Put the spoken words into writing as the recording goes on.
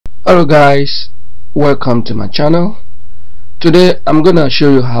Hello guys, welcome to my channel. Today I'm gonna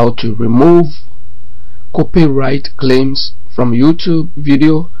show you how to remove copyright claims from YouTube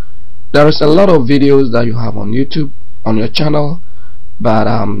video. There is a lot of videos that you have on YouTube on your channel, but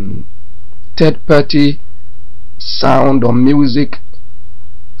third-party sound or music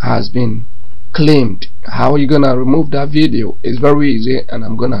has been claimed. How are you gonna remove that video? It's very easy and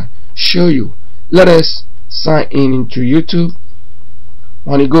I'm gonna show you. Let us sign in into YouTube.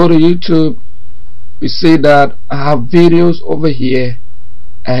 When you go to YouTube, you see that I have videos over here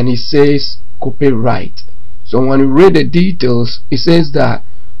and it says copyright. So when you read the details, it says that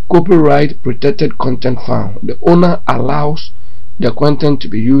copyright protected content found. The owner allows the content to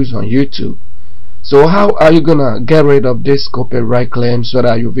be used on YouTube. So how are you gonna get rid of this copyright claim so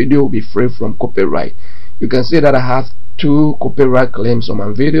that your video will be free from copyright? You can see that I have 2 copyright claims on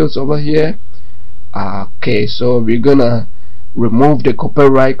my videos over here. Okay, so we're gonna remove the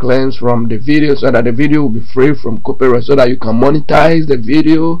copyright claims from the video so that the video will be free from copyright, so that you can monetize the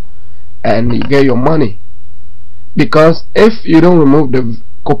video and you get your money. Because if you don't remove the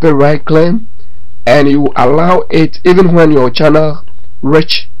copyright claim and you allow it, even when your channel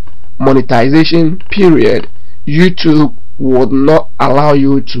reach monetization period, YouTube would not allow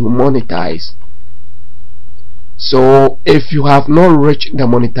you to monetize. So if you have not reached the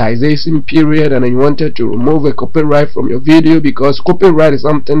monetization period and you wanted to remove a copyright from your video, because copyright is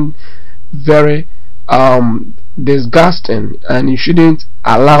something very disgusting and you shouldn't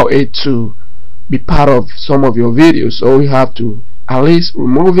allow it to be part of some of your videos, so you have to at least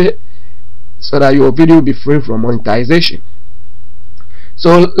remove it so that your video will be free from monetization.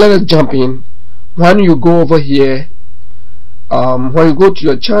 So let us jump in. When you go over here, when you go to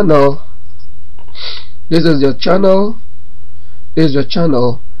your channel, this is your channel, this is your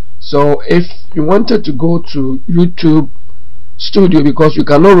channel. So if you wanted to go to YouTube Studio, because you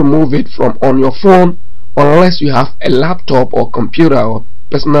cannot remove it from on your phone unless you have a laptop or computer or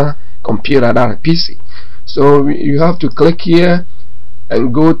personal computer, that a PC. So you have to click here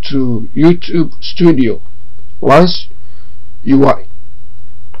and go to YouTube Studio. Once you are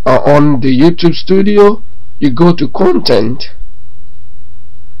on the YouTube Studio, you go to content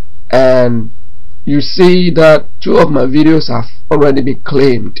and you see that 2 of my videos have already been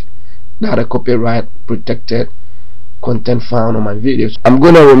claimed that a copyright protected content found on my videos. I'm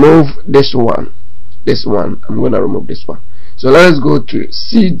gonna remove this one. I'm gonna remove this one. So let us go to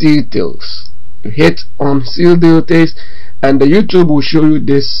see details. You hit on see details and the YouTube will show you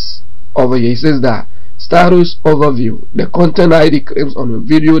this over here. It says that status overview, the content ID claims on your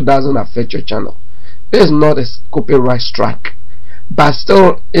video doesn't affect your channel. This is not a copyright strike. But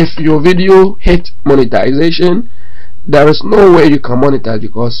still, if your video hit monetization, there is no way you can monetize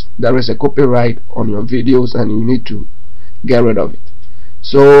because there is a copyright on your videos and you need to get rid of it.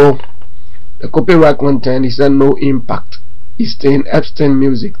 So the copyright content is no impact. It's in Epstein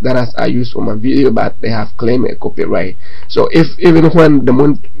Music that I use for my video, but they have claimed a copyright. So if even when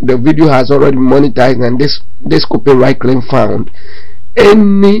the video has already monetized and this copyright claim found,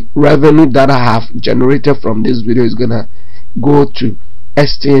 any revenue that I have generated from this video is gonna go to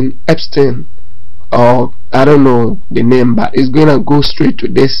Epstein, or I don't know the name, but it's gonna go straight to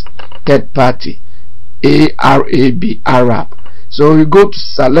this third party, Arab. So you go to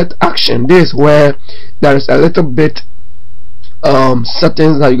select action. This is where there is a little bit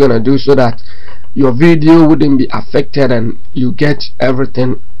settings that you're gonna do so that your video wouldn't be affected and you get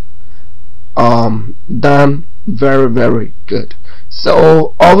everything done very good.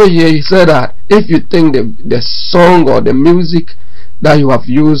 So over here you said that if you think the song or the music that you have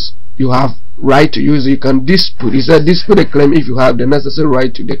used, you have right to use it, you can dispute. He said dispute a claim if you have the necessary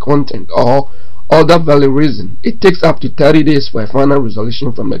right to the content or other valid reason. It takes up to 30 days for a final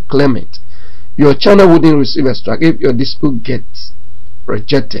resolution from the claimant. Your channel wouldn't receive a strike if your dispute gets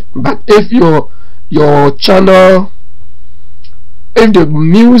rejected. But if your channel, if the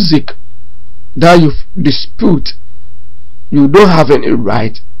music that you dispute, you don't have any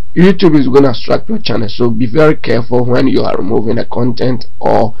right, YouTube is going to strike your channel. So be very careful when you are removing a content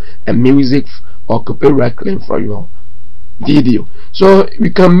or a music or copyright claim from your video. So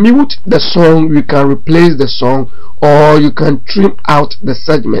you can mute the song, you can replace the song, or you can trim out the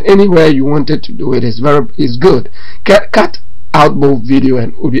segment. Anywhere you wanted to do it is good. Cut out both video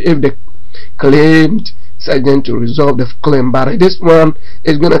and audio if the claimed segment to resolve the claim, but this one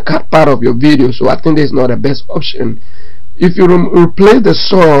is going to cut part of your video, so I think this is not the best option. If you replace the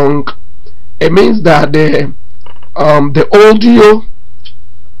song, it means that the audio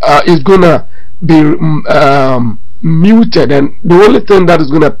is gonna be muted, and the only thing that is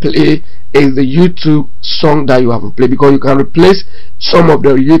gonna play is the YouTube song that you have replayed, because you can replace some of the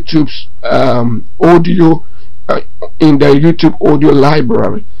YouTube's audio in the YouTube audio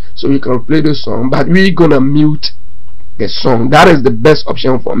library, so you can play the song, but we're gonna mute the song. That is the best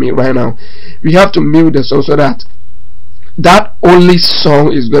option for me right now. We have to mute the song so that only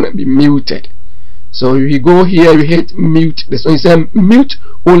song is gonna be muted. So you go here, you hit mute the song. You say mute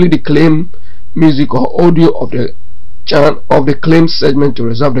only the claim music or audio of the channel of the claim segment to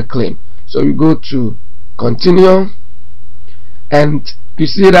resolve the claim. So you go to continue, and you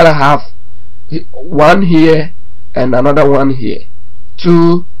see that I have one here and another one here,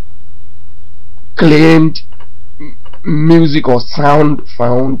 2 claimed music or sound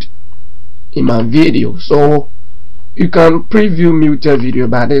found in my video. So you can preview muted video,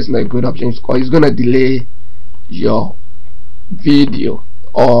 but that's not a good option because it's gonna delay your video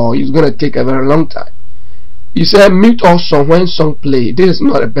or it's gonna take a very long time. You say mute all song when song play. This is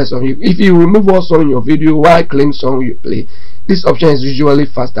not the best option. If you remove all song in your video while claim song you play, this option is usually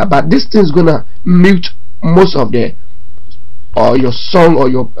faster, but this thing is gonna mute most of the your song or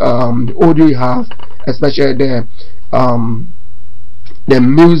your the audio you have, especially the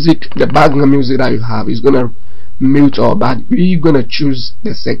music, the background music that you have is gonna mute all. But we're gonna choose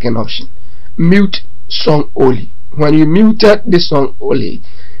the second option, mute song only. When you muted this song only,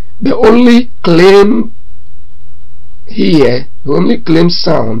 the only claim here, the only claim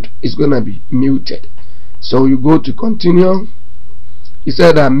sound is gonna be muted. So you go to continue. It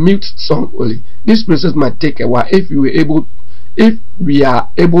said mute song only. This process might take a while. If we are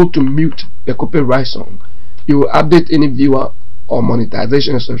able to mute the copyright song, you will update any viewer or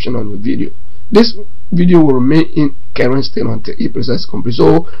monetization exception on your video. This video will remain in current state until the process is complete.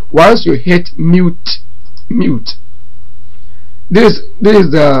 So once you hit mute, this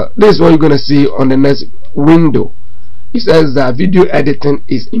is what you're gonna see on the next window. It says that video editing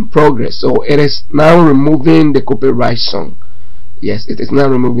is in progress, so it is now removing the copyright song. Yes, it is now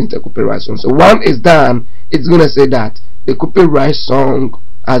removing the copyright song. So when it's done, it's gonna say that the copyright song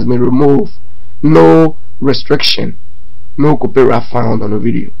has been removed, no restriction, no copyright found on the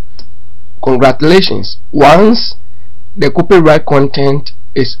video. Congratulations, once the copyright content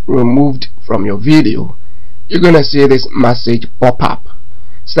is removed from your video, you're gonna see this message pop up: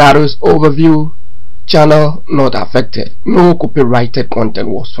 status overview, channel not affected, no copyrighted content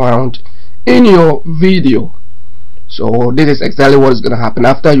was found in your video. So this is exactly what is going to happen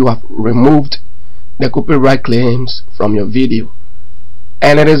after you have removed the copyright claims from your video,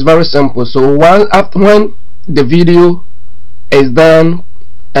 and it is very simple. So when the video is done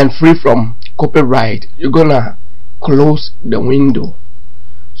and free from copyright, you're gonna close the window.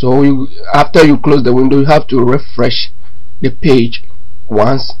 So after you close the window, you have to refresh the page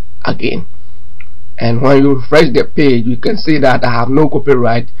once again. And when you refresh the page, you can see that I have no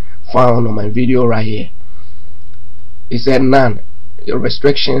copyright found on my video right here. It said none, your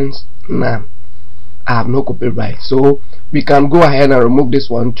restrictions none. I have no copyright. So we can go ahead and remove this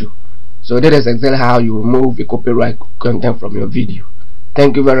one too. So that is exactly how you remove the copyright content from your video.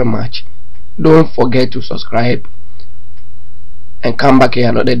 Thank you very much. Don't forget to subscribe and come back here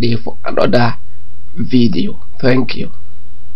another day for another video. Thank you.